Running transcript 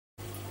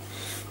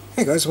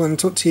Hey guys, I want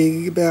to talk to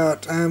you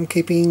about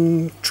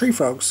keeping tree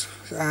frogs.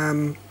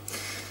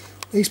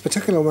 These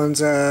particular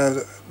ones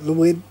are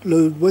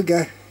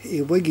Ludwigia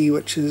earwiggi,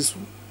 which is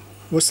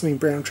whistling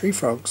brown tree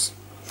frogs.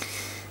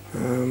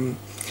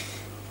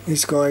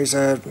 These guys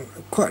are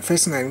quite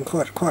fascinating,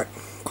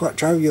 quite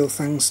jovial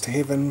things to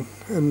have in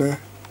a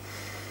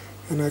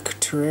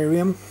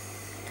terrarium.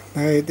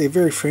 They're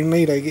very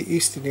friendly. They get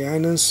used to the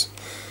owners,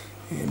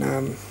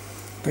 and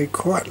they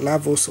quite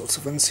love all sorts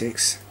of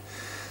insects.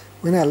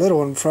 When they're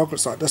little and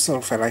froglets like this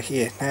little fella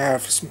here, they are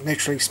a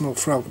naturally small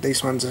frog.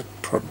 These ones are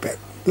probably a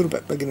little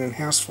bit bigger than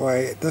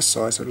housefly at this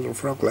size, are little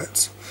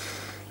froglets.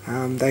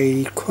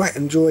 They quite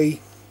enjoy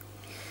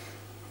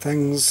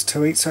things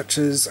to eat, such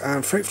as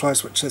fruit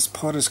flies, which this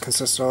pot is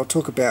consistent of. I'll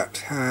talk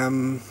about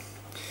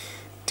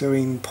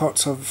doing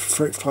pots of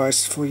fruit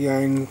flies for your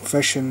own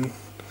fish and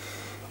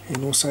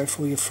also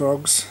for your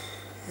frogs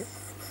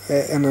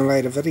in a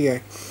later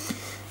video.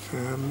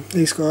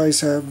 These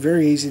guys are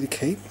very easy to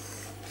keep.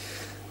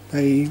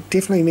 They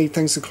definitely need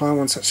things to climb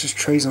on, such as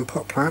trees and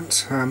pot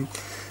plants. I've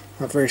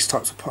got various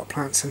types of pot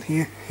plants in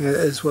here,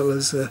 as well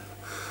as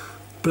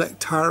black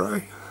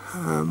taro,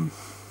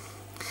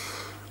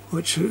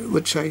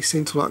 which they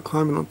seem to like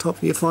climbing on top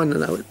of. You find that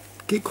they'll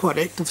get quite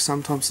active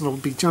sometimes, and they'll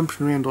be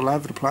jumping around all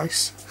over the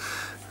place.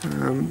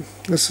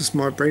 This is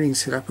my breeding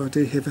setup. I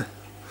do have a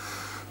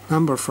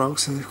number of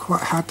frogs, and they're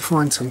quite hard to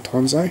find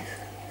sometimes, though.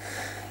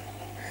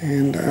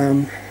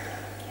 And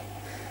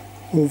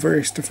all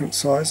various different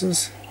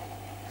sizes.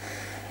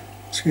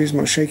 Excuse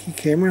my shaky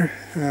camera.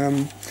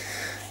 The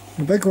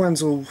big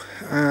ones will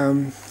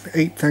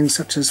eat things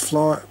such as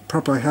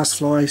proper house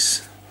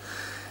flies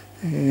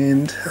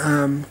and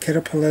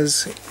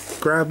caterpillars,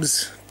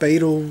 grubs,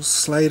 beetles,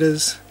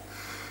 slaters,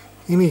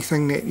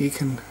 anything that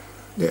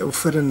that will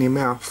fit in their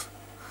mouth.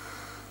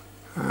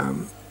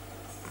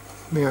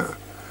 Now,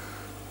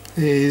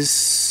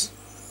 there's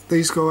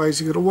these guys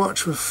you got to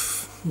watch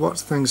with what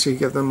things you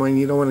give them. I mean,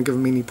 you don't want to give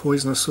them any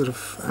poisonous sort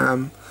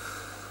of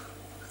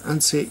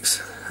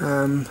insects,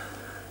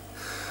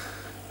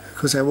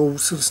 because they will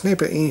sort of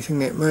snap at anything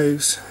that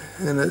moves,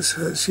 and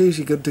it's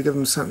usually good to give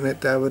them something that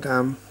they would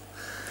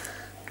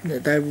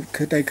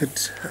they could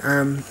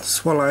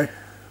swallow.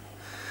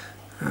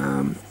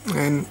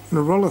 And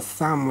the rule of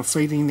thumb with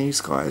feeding these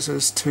guys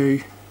is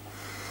to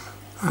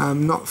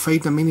not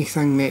feed them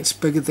anything that's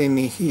bigger than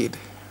their head.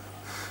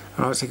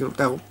 I think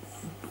they'll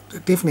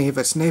definitely have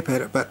a snap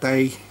at it, but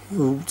they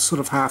will sort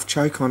of half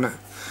choke on it,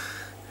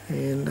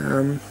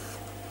 and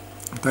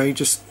they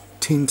just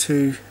tend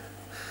to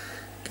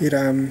get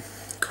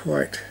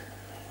quite,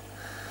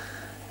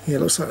 yeah,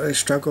 looks like they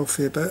struggle a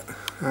fair bit,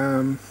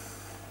 and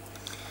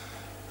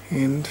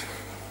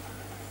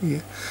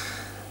yeah,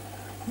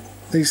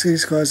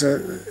 these guys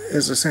are,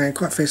 as I was saying,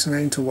 quite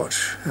fascinating to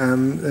watch.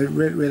 They're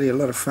really a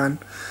lot of fun.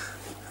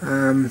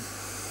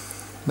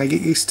 They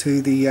get used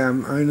to the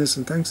owners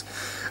and things.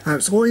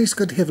 It's always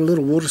good to have a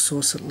little water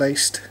source at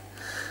least,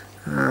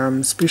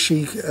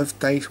 especially if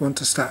they want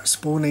to start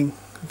spawning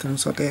and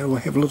things like that. We'll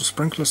have a little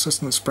sprinkler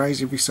system that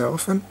sprays every so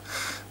often,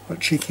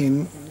 which you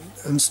can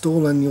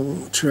install in your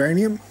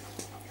terrarium.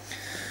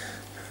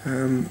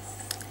 And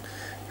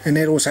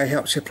that also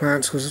helps your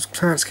plants, because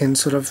plants can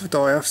sort of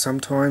die off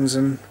sometimes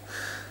in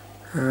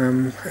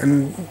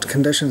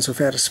conditions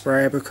without a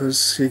sprayer,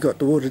 because you've got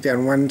the water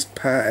down one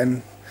part,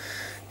 and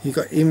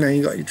even though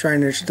you got your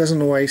drainage, it doesn't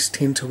always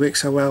tend to work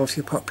so well with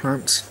your pot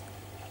plants.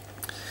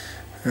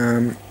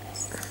 Having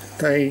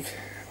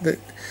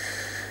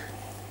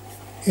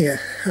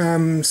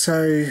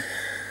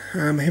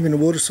a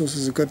water source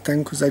is a good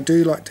thing, because they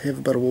do like to have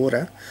a bit of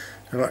water.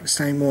 They like to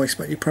stay moist,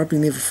 but you probably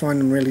never find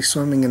them really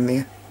swimming in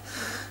there.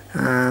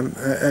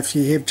 If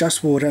you have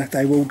just water,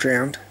 they will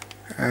drown,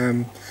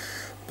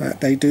 but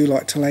they do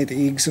like to lay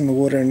the eggs in the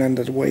water and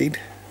under the weed.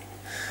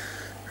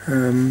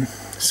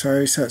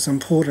 So it's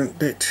important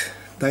that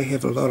they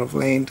have a lot of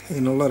land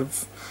and a lot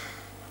of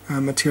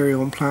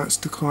material and plants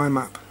to climb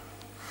up.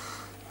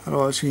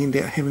 Otherwise you end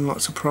up having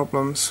lots of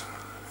problems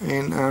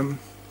and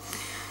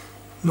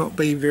not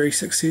be very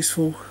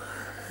successful.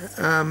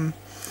 So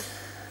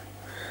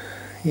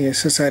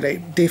they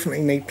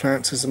definitely need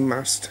plants as a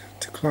must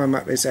to climb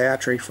up, as they are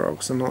tree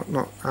frogs and not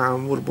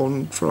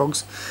waterborne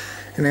frogs.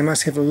 And they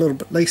must have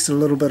at least a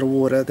little bit of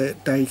water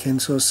that they can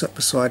sort of sit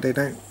beside. They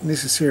don't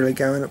necessarily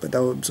go in it, but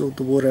they'll absorb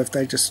the water if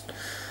they just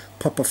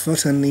pop a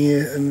foot in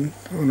there and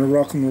on a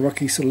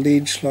rocky sort of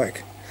ledge,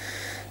 like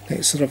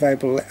that sort of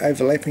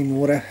overlapping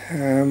water.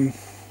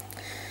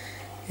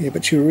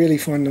 But you really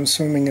find them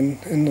swimming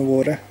in the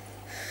water.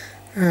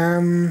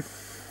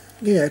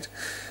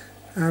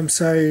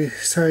 So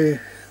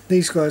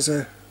these guys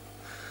are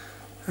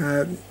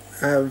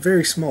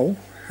very small.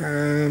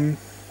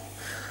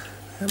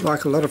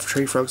 Like a lot of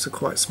tree frogs are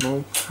quite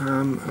small.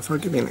 If I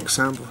give you an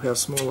example of how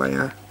small they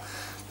are,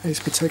 these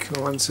particular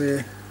ones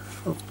there,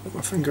 I'll put my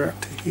finger up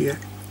to here.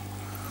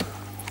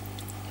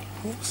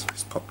 Oops,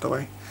 it's popped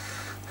away.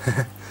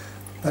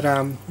 But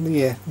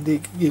yeah,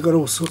 you've got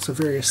all sorts of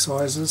various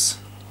sizes,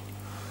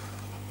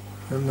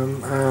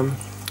 and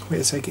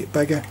as they get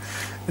bigger,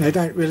 they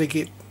don't really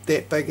get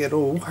that big at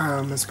all.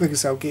 As big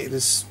as they'll get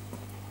is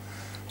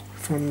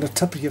from the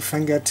tip of your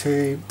finger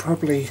to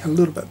probably a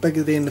little bit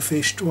bigger than the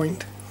first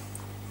joint.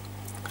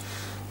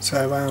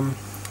 So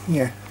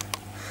yeah,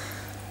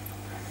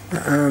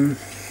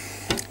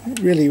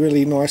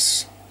 really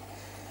nice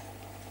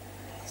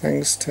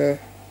things to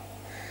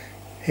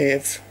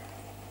have.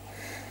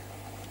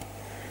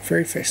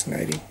 Very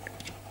fascinating.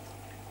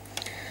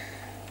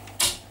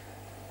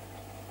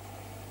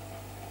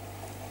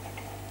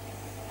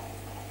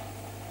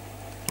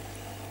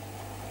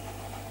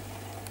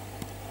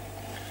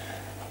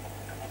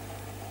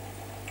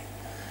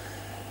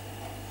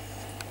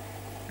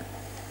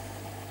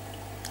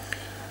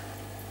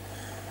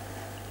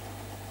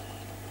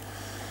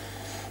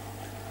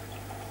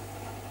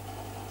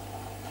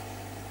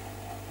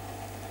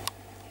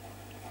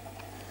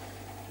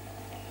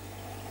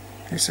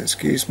 Just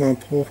excuse my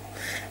poor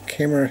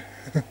camera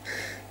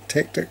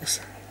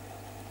tactics.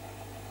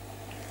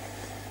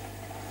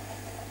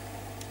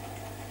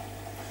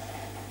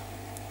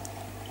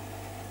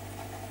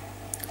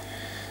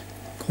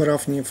 Quite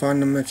often you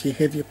find them, if you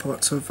have your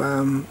pots of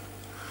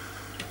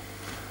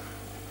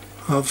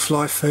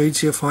live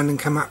foods, you'll find them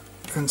come up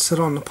and sit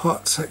on the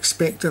pots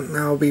expectant, and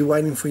they'll be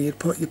waiting for you to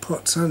put your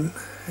pots in,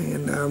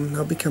 and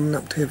they'll be coming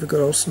up to have a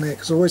good old snack.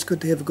 It's always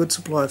good to have a good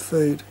supply of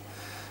food,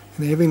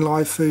 and having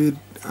live food,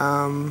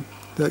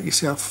 do it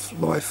yourself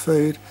live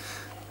food,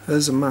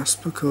 is a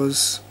must,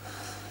 because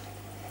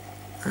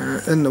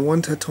in the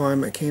winter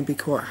time it can be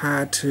quite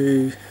hard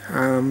to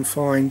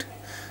find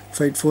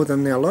food for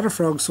them. Now a lot of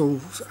frogs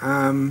will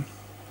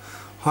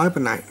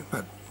hibernate,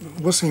 but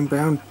whistling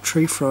brown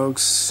tree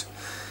frogs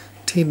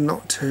tend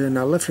not to, and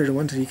they'll live through the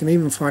winter. You can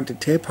even find the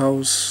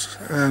tadpoles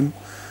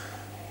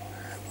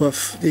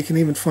you can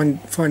even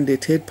find their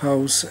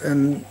tadpoles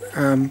in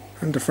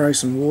under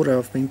frozen water,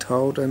 I've been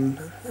told, and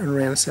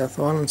around the South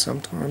Island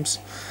sometimes.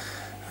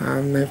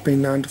 They've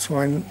been known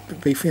to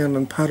be found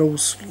in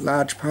puddles,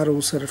 large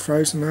puddles that are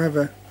frozen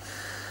over.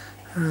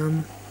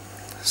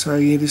 So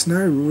yeah, there's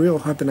no real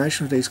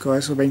hibernation of these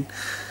guys. I mean,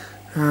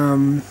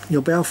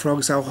 your bell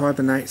frogs, they'll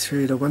hibernate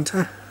through the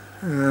winter,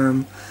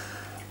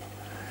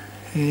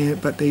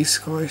 but these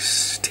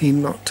guys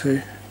tend not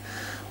to.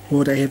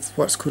 Or they have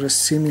what's called a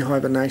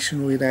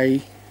semi-hibernation, where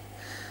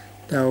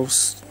they'll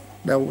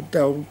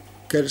go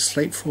to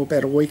sleep for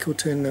about a week or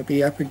two, and they'll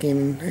be up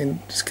again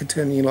and just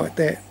continue like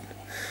that.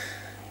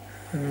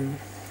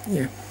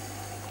 Yeah.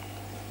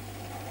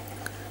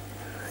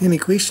 Any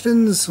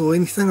questions or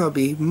anything? I'll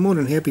be more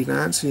than happy to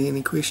answer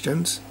any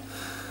questions.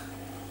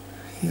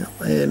 Yeah,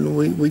 and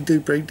we do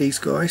breed these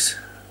guys,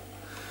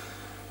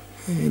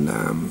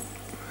 and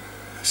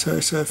so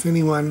if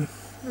anyone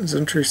is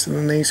interested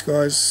in these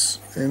guys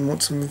and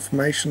wants some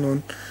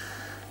information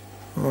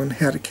on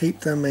how to keep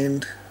them,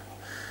 and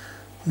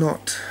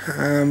not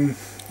how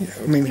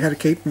to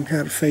keep them,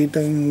 how to feed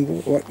them,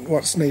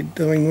 what's need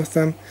doing with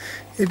them,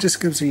 it just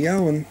gives a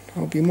yell, and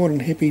I'll be more than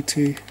happy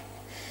to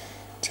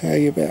tell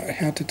you about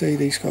how to do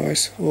these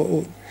guys.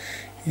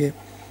 Yeah.